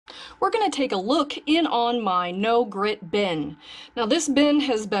we're going to take a look in on my no grit bin. Now this bin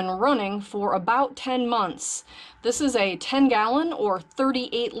has been running for about 10 months. This is a 10-gallon or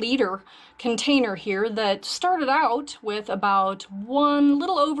 38-liter container here that started out with about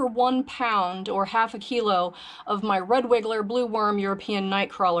little over 1 pound or half a kilo of my red wiggler, blue worm, European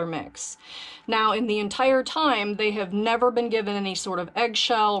nightcrawler mix. Now in the entire time they have never been given any sort of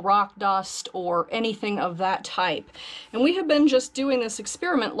eggshell, rock dust, or anything of that type. And we have been just doing this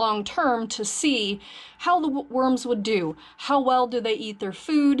experiment long term to see how the worms would do. How well do they eat their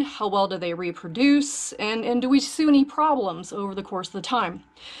food? How well do they reproduce? And do we see any problems over the course of the time?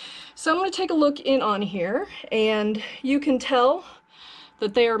 So I'm going to take a look in on here, and you can tell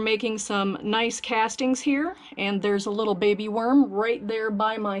that they are making some nice castings here, and there's a little baby worm right there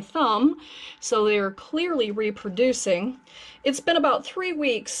by my thumb, so they're clearly reproducing. It's been about 3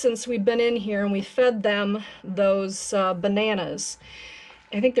 weeks since we've been in here and we fed them those bananas.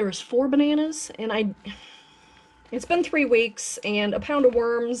 I think there was 4 bananas, and it's been 3 weeks, and a pound of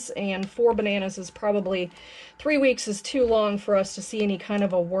worms and 4 bananas is probably 3 weeks is too long for us to see any kind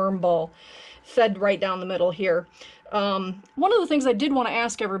of a worm ball fed right down the middle here. One of the things I did want to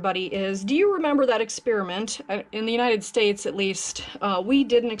ask everybody is, do you remember that experiment? In the United States, at least, we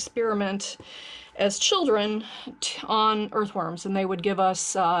did an experiment as children on earthworms, and they would give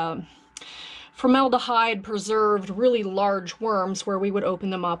us formaldehyde preserved really large worms where we would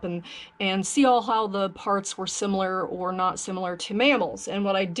open them up and see how the parts were similar or not similar to mammals. And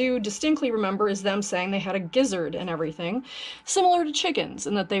what I do distinctly remember is them saying they had a gizzard and everything, similar to chickens,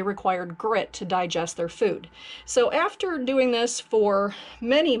 and that they required grit to digest their food. So after doing this for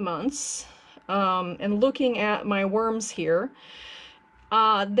many months and looking at my worms here,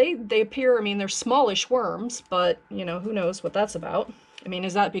 they appear, I mean, they're smallish worms, but you know, who knows what that's about. I mean,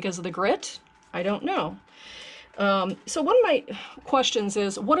 is that because of the grit? I don't know. So one of my questions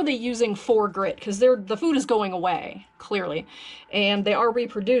is, what are they using for grit? Because the food is going away, clearly, and they are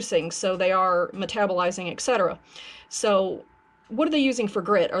reproducing, so they are metabolizing, etc. So what are they using for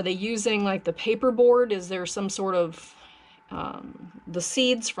grit? Are they using like the paperboard? Is there some sort of the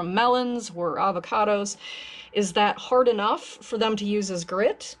seeds from melons or avocados? Is that hard enough for them to use as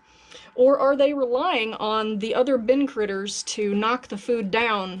grit? Or are they relying on the other bin critters to knock the food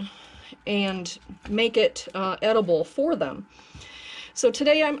down and make it edible for them? So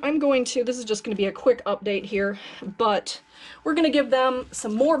today I'm going to, this is just going to be a quick update here, but we're going to give them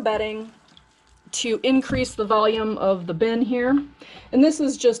some more bedding to increase the volume of the bin here. And this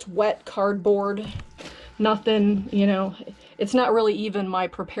is just wet cardboard, nothing, you know, it's not really even my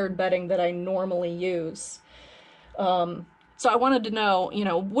prepared bedding that I normally use. So I wanted to know, you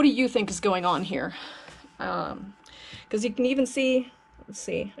know, what do you think is going on here? Because you can even see, let's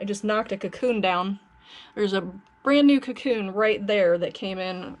see, I just knocked a cocoon down. There's a brand new cocoon right there that came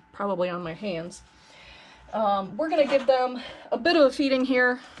in probably on my hands. We're going to give them a bit of a feeding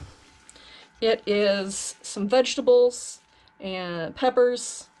here. It is some vegetables and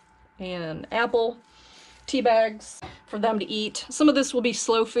peppers and apple tea bags for them to eat. Some of this will be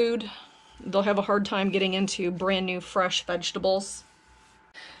slow food. They'll have a hard time getting into brand new fresh vegetables.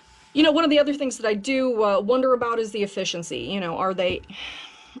 You know, one of the other things that I do wonder about is the efficiency. You know, are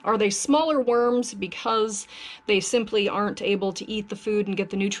they smaller worms because they simply aren't able to eat the food and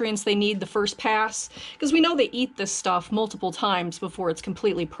get the nutrients they need the first pass? Because we know they eat this stuff multiple times before it's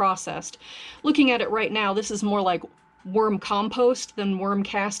completely processed. Looking at it right now, this is more like worm compost than worm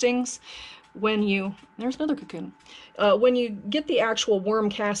castings. When you, there's another cocoon. When you get the actual worm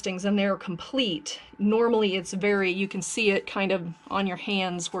castings and they're complete, normally it's very, you can see it kind of on your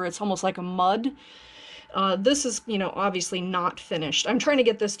hands where it's almost like a mud. This is, you know, obviously not finished. I'm trying to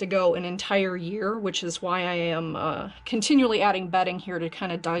get this to go an entire year, which is why I am continually adding bedding here to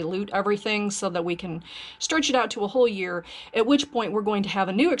kind of dilute everything so that we can stretch it out to a whole year, at which point we're going to have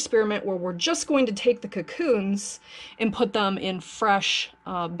a new experiment where we're just going to take the cocoons and put them in fresh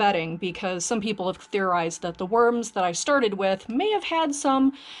bedding, because some people have theorized that the worms that I started with may have had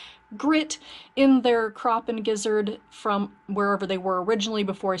some grit in their crop and gizzard from wherever they were originally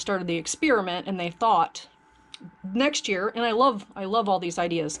before I started the experiment, and they thought next year, and I love all these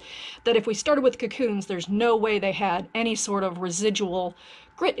ideas, that if we started with cocoons, there's no way they had any sort of residual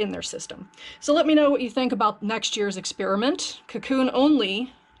grit in their system. So let me know what you think about next year's experiment, cocoon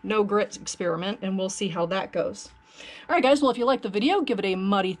only, no grit experiment, and we'll see how that goes. Alright guys, well if you liked the video, give it a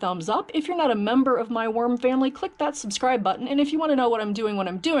muddy thumbs up. If you're not a member of my worm family, click that subscribe button, and if you want to know what I'm doing when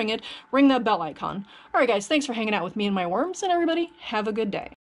I'm doing it, ring that bell icon. Alright guys, thanks for hanging out with me and my worms, and everybody, have a good day.